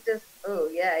 and he just, oh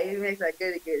yeah, he makes that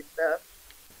good stuff.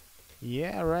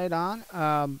 Yeah, right on.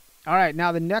 All right,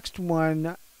 now the next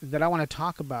one that I want to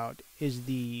talk about is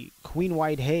the Queen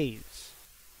White Haze.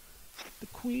 The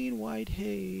Queen White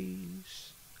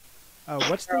Haze.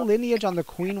 What's the lineage on the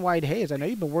Queen White Haze? I know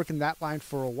you've been working that line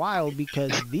for a while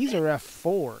because these are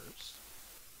F4s.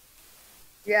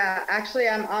 Yeah, actually,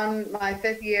 I'm on my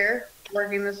 5th year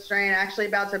working this strain. Actually,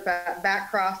 about to back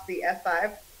cross the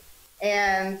F5,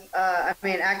 and I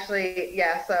mean, actually,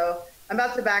 yeah. So I'm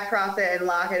about to back cross it and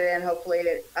lock it in. Hopefully,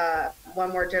 one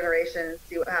more generation and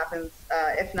see what happens.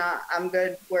 If not, I'm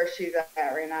good where she's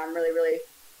at right now. I'm really, really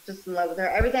just in love with her.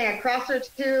 Everything I crossed her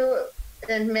to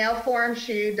in male form,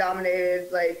 she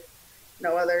dominated like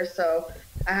no other. So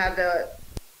I had to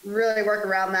really work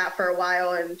around that for a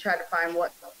while and try to find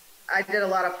what. I did a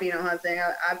lot of pheno hunting.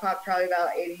 I popped probably about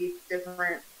 80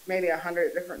 different, maybe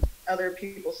 100 different other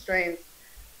people's strains.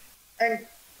 And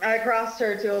I crossed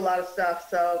her to a lot of stuff.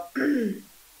 So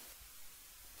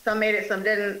some made it, some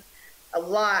didn't. A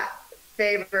lot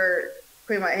favor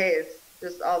Queen White Haze,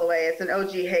 just all the way. It's an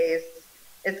OG haze.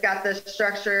 It's got the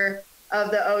structure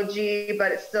of the OG,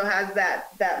 but it still has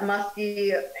that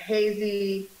musky,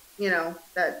 hazy, you know,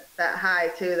 that high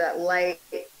too, that light,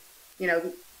 you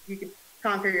know, you could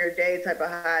conquer your day type of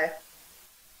high.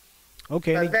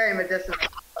 Okay. So very medicinal.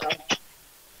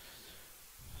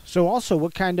 So also,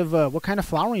 what kind of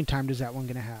flowering time does that one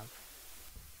gonna have?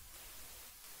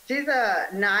 She's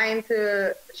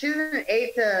she's an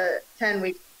 8 to 10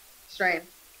 week strain,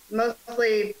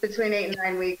 mostly between 8 and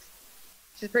 9 weeks.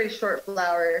 She's pretty short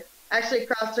flower. Actually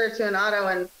crossed her to an auto,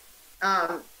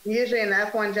 and usually in the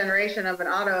F1 generation of an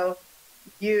auto,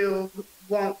 you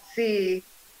won't see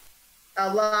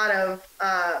a lot of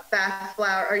fast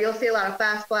flower, or you'll see a lot of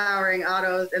fast flowering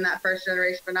autos in that first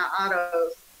generation, but not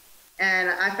autos. And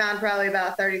I found probably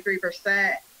about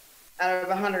 33% out of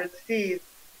 100 seeds.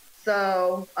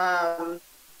 So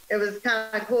it was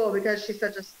kind of cool because she's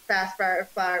such a fast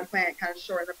flowering plant, kind of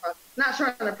short in the process. Not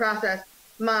short in the process.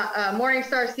 My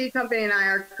Morningstar Seed Company and I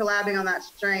are collabing on that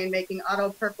strain, making Auto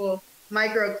Purple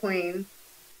Micro Queen.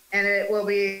 And it will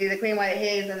be the Queen White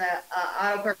Haze and the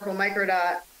Auto Purple Micro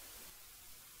Dot.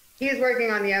 He's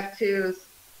working on the F2s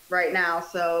right now,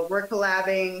 so we're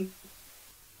collabing.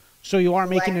 So you are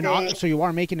making an auto. So you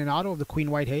are making an auto of the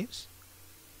Queen White Haze.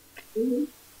 Mm-hmm.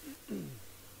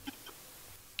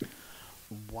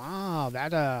 Wow,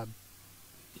 that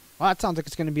sounds like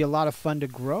it's going to be a lot of fun to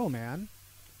grow, man.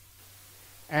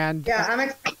 And yeah, I'm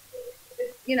excited.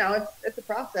 You know, it's a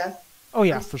process. Oh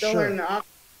yeah, I'm for still sure. learning the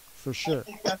For sure.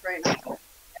 stuff right now.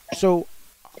 So,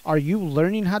 are you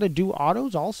learning how to do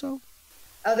autos also?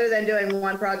 Other than doing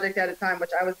one project at a time,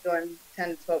 which I was doing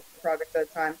 10 to 12 projects at a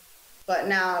time. But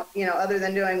now, you know, other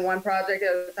than doing one project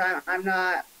at a time, I'm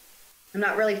not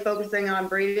really focusing on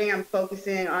breeding. I'm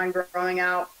focusing on growing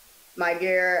out my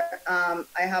gear. I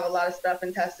have a lot of stuff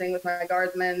in testing with my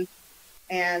guardsmen,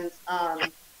 and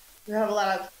we have a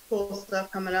lot of cool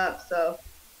stuff coming up. So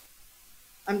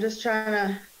I'm just trying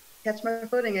to catch my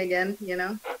footing again, you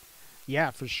know?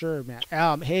 Yeah, for sure,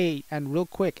 man. Hey, and real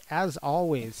quick, as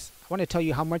always, I want to tell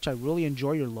you how much I really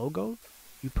enjoy your logo.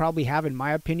 You probably have, in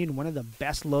my opinion, one of the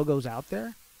best logos out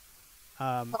there.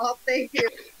 Oh, thank you.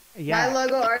 Yeah. My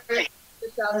logo artist, to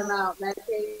shout him out,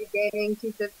 Medicated Gaming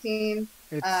 215,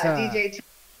 It's DJ.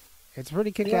 It's a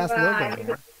pretty kick-ass logo,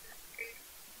 man.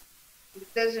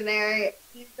 Visionary.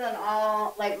 He's done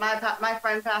all, like my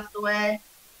friend passed away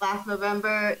last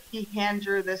November. He hand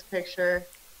drew this picture.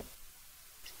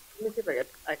 Let me see if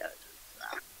I got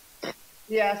it.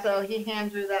 Yeah, so he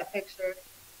hand drew that picture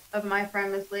of my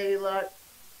friend, Miss Lady Luck.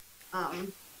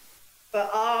 But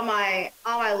all my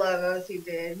logos he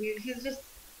did. He's just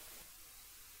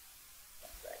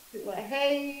like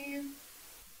Haze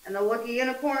and the Wookiee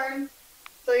unicorn.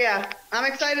 So yeah, I'm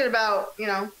excited about, you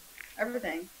know,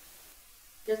 everything.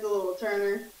 Just a little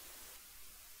Turner.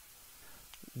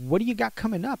 What do you got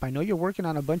coming up? I know you're working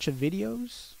on a bunch of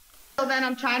videos. So then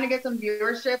I'm trying to get some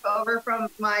viewership over from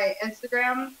my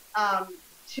Instagram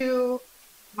to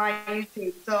my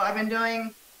YouTube. So I've been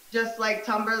doing just like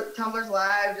Tumblr's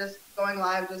live, just going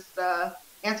live, just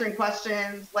answering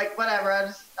questions, like whatever.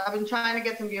 I've been trying to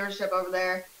get some viewership over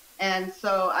there, and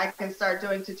so I can start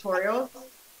doing tutorials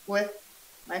with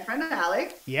my friend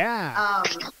Alex. Yeah.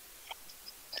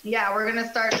 Yeah, we're gonna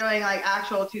start doing like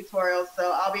actual tutorials,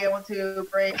 so I'll be able to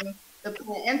bring the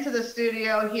plant into the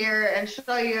studio here and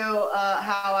show you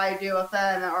how I do a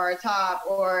fen or a top,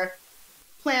 or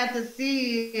plant a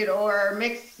seed, or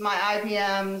mix my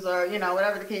IPMs, or you know,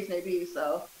 whatever the case may be.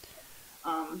 So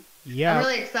yeah, I'm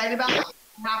really excited about it.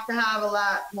 I have to have a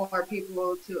lot more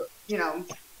people to, you know,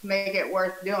 make it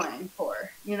worth doing for,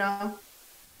 you know.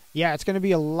 Yeah, it's going to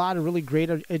be a lot of really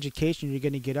great education you're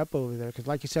going to get up over there. Because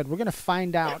like you said, we're going to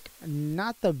find out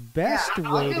not the best way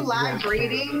I'll do to live grow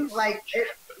breeding. cannabis. Like,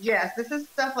 yes, this is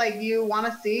stuff like you want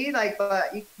to see, like,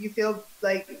 but you feel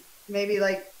like maybe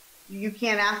like you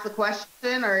can't ask the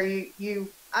question, or you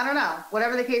I don't know,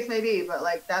 whatever the case may be. But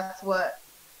like, that's what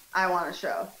I want to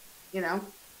show, you know.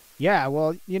 Yeah,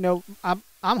 well, you know,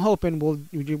 I'm hoping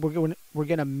we're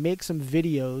gonna make some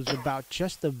videos about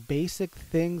just the basic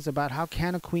things about how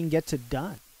Canna Queen gets it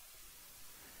done,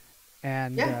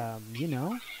 and you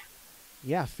know,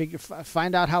 yeah,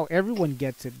 find out how everyone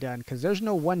gets it done, because there's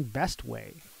no one best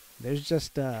way. There's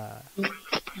just there's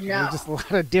just a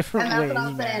lot of different and that's ways. what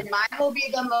I'm saying. Mine will be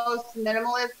the most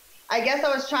minimalist. I guess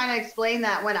I was trying to explain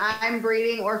that when I'm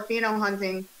breeding or pheno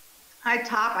hunting, I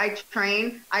top, I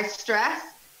train, I stress.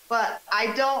 But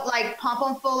I don't like pump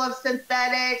them full of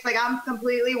synthetics. Like, I'm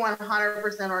completely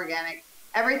 100% organic.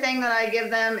 Everything that I give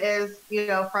them is, you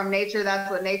know, from nature. That's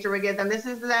what nature would give them. This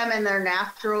is them in their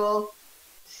natural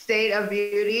state of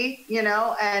beauty, you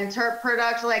know, and terp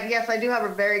production. Like, yes, I do have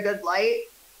a very good light,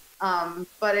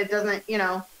 but it doesn't, you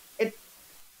know,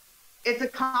 it's a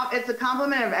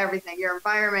complement of everything. Your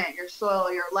environment, your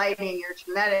soil, your lighting, your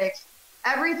genetics,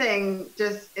 everything.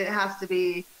 Just, it has to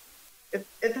be.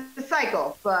 It's a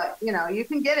cycle, but you know, you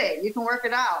can get it. You can work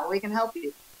it out. We can help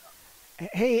you.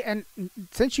 Hey, and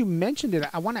since you mentioned it,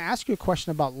 I want to ask you a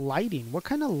question about lighting. What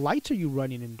kind of lights are you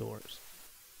running indoors?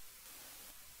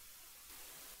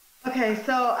 Okay,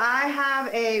 so I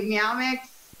have a Meow Mix.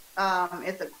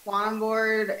 It's a quantum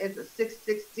board. It's a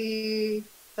 660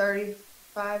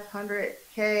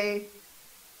 3500K.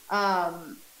 I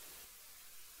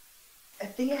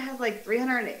think it has like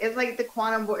 300. It's like the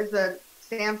quantum board. It's a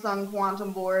Samsung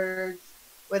quantum boards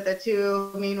with the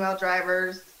 2 Meanwhile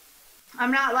drivers. I'm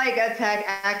not like a tech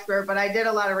expert, but I did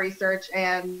a lot of research,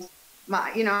 and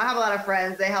you know, I have a lot of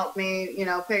friends. They helped me, you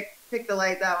know, pick the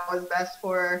light that was best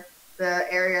for the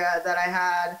area that I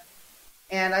had,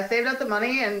 and I saved up the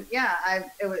money, and yeah,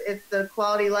 it's the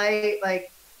quality light.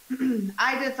 Like,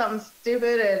 I did something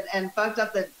stupid and fucked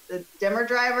up the dimmer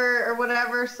driver or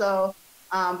whatever. So,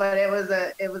 but it was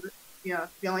you know,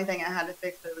 the only thing I had to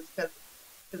fix it was because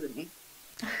of me.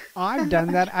 I've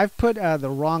done that. I've put the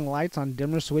wrong lights on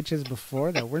dimmer switches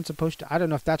before that weren't supposed to. I don't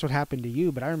know if that's what happened to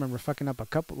you, but I remember fucking up a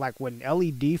couple. Like when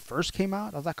LED first came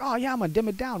out, I was like, "Oh yeah, I'm gonna dim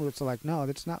it down." It's like, no,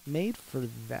 it's not made for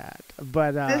that.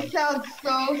 But this sounds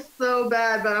so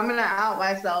bad, but I'm gonna out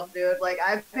myself, dude. Like,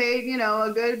 I paid, you know,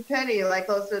 a good penny, like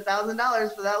close to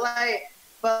 $1,000 for that light.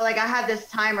 But like, I had this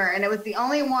timer, and it was the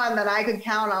only one that I could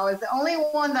count on. It was the only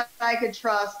one that I could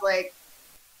trust. Like,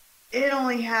 it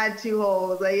only had 2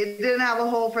 holes. Like, it didn't have a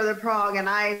hole for the prong, and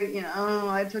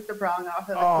I took the prong off of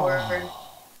the cord.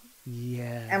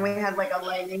 Yeah. And we had like a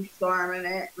lightning storm in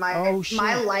it.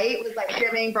 My light was like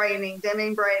dimming, brightening,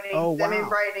 dimming, brightening, dimming,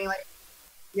 brightening. Like,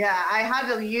 yeah, I had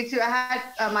to YouTube. I had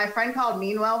my friend called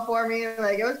Meanwhile for me.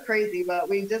 Like, it was crazy, but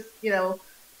we just, you know,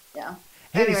 yeah.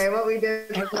 Hey, anyway, what we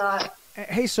did was not.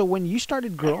 Hey, so when you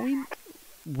started growing,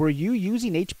 were you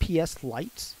using HPS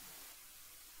lights?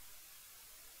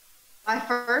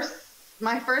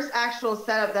 My first actual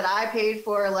setup that I paid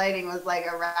for lighting was like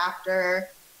a Raptor,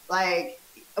 like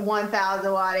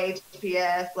 1,000 watt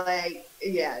HPS. Like,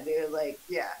 yeah, dude, like,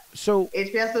 yeah. So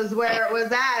HPS was where it was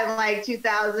at in like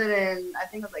 2000, and I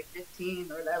think it was like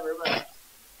 15 or whatever. But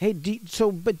hey,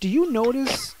 do you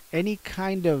notice any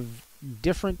kind of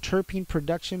different terpene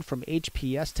production from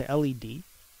HPS to LED?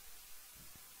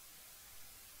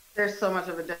 There's so much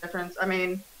of a difference. I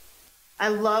mean, I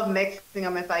love mixing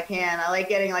them if I can. I like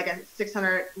getting like a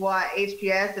 600 watt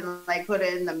HPS and like put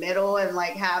it in the middle and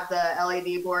like have the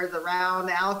LED boards around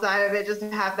the outside of it, just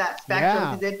to have that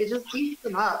spectrum, because it just heats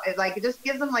them up. It just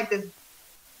gives them like this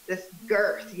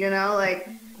girth, you know, like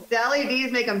the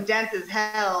LEDs make them dense as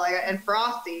hell, like, and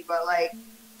frosty, but like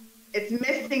it's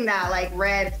missing that like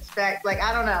red spec. Like,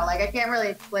 I don't know, like I can't really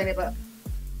explain it, but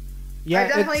yeah, I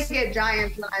definitely get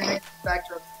giants when I mix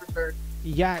spectrums for sure.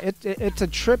 Yeah, it's a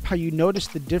trip how you notice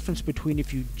the difference between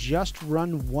if you just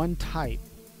run one type,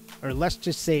 or let's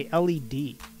just say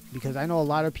LED, because I know a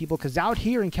lot of people, because out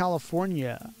here in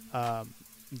California,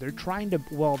 they're trying to,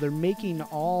 well, they're making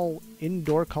all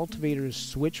indoor cultivators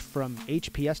switch from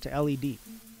HPS to LED.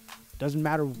 Doesn't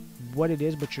matter what it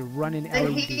is, but you're running LED.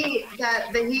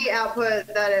 The heat output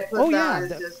that it puts out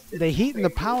is just... The heat and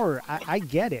the power, I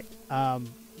get it.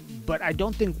 But I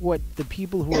don't think what the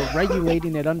people who are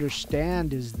regulating it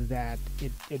understand is that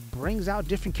it brings out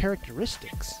different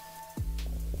characteristics.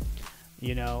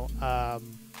 You know,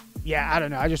 yeah, I don't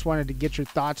know. I just wanted to get your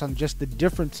thoughts on just the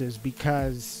differences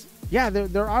because, yeah,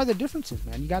 there are the differences,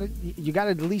 man. You gotta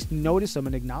at least notice them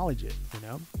and acknowledge it, you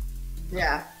know?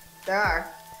 Yeah, there are.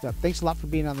 So thanks a lot for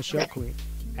being on the show, Queen.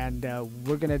 And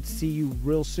we're going to see you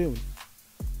real soon.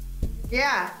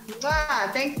 Yeah.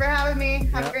 Thanks for having me.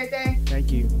 Have a great day.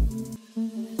 Thank you.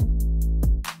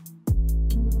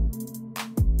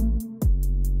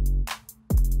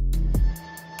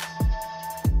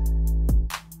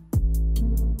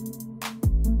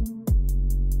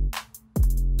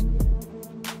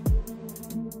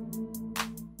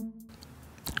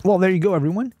 Well, there you go,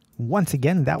 everyone. Once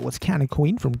again, that was Canna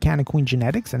Queen from Canna Queen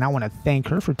Genetics, and I want to thank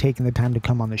her for taking the time to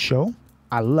come on the show.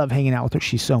 I love hanging out with her.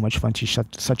 She's so much fun. She's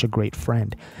such a great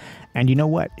friend. And you know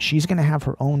what? She's going to have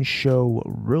her own show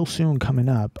real soon coming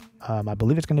up. I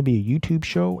believe it's going to be a YouTube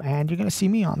show, and you're going to see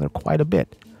me on there quite a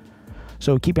bit.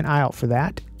 So keep an eye out for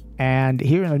that. And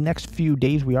here in the next few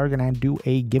days, we are going to do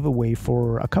a giveaway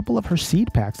for a couple of her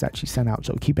seed packs that she sent out.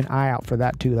 So keep an eye out for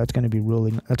that too. That's going to be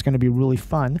really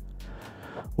fun.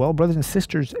 Well, brothers and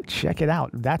sisters, check it out.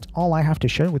 That's all I have to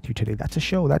share with you today. That's a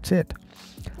show. That's it.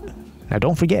 Now,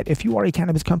 don't forget, if you are a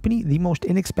cannabis company, the most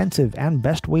inexpensive and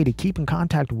best way to keep in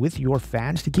contact with your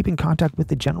fans, to keep in contact with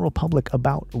the general public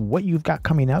about what you've got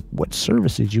coming up, what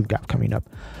services you've got coming up,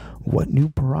 what new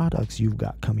products you've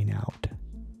got coming out.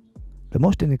 The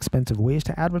most inexpensive way is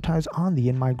to advertise on the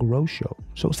In My Grow show.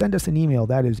 So send us an email.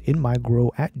 That is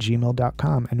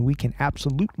inmygrow@gmail.com, and we can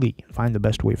absolutely find the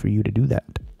best way for you to do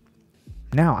that.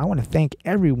 Now, I want to thank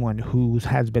everyone who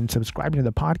has been subscribing to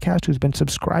the podcast, who's been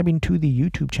subscribing to the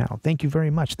YouTube channel. Thank you very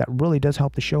much. That really does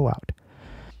help the show out.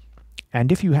 And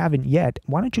if you haven't yet,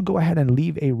 why don't you go ahead and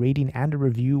leave a rating and a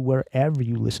review wherever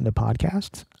you listen to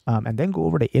podcasts, and then go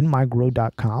over to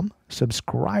inmygrow.com,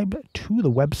 subscribe to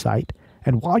the website,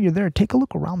 and while you're there, take a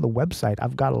look around the website.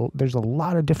 There's a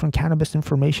lot of different cannabis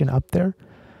information up there.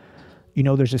 You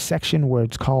know, there's a section where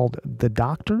it's called The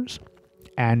Doctors,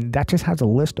 and that just has a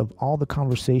list of all the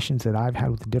conversations that I've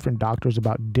had with different doctors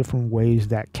about different ways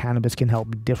that cannabis can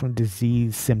help different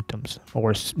disease symptoms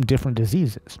or different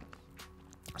diseases.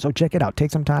 So check it out.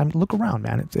 Take some time. Look around,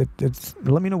 man. It's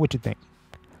let me know what you think.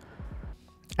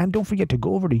 And don't forget to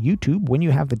go over to YouTube when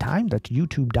you have the time. That's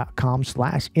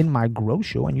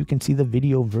youtube.com/InMyGrowShow, and you can see the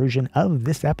video version of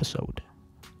this episode.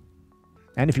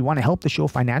 And if you want to help the show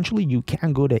financially, you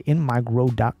can go to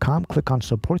inmygrow.com, click on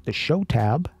Support the Show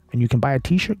tab, and you can buy a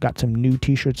t-shirt. Got some new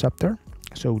t-shirts up there,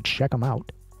 so check them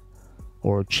out.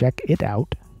 Or check it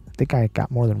out. I think I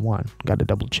got more than one. Got to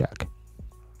double check.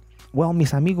 Well,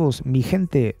 mis amigos, mi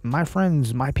gente, my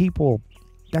friends, my people,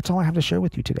 that's all I have to share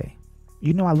with you today.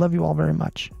 You know I love you all very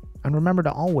much. And remember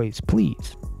to always,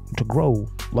 please, to grow,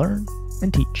 learn,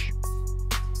 and teach.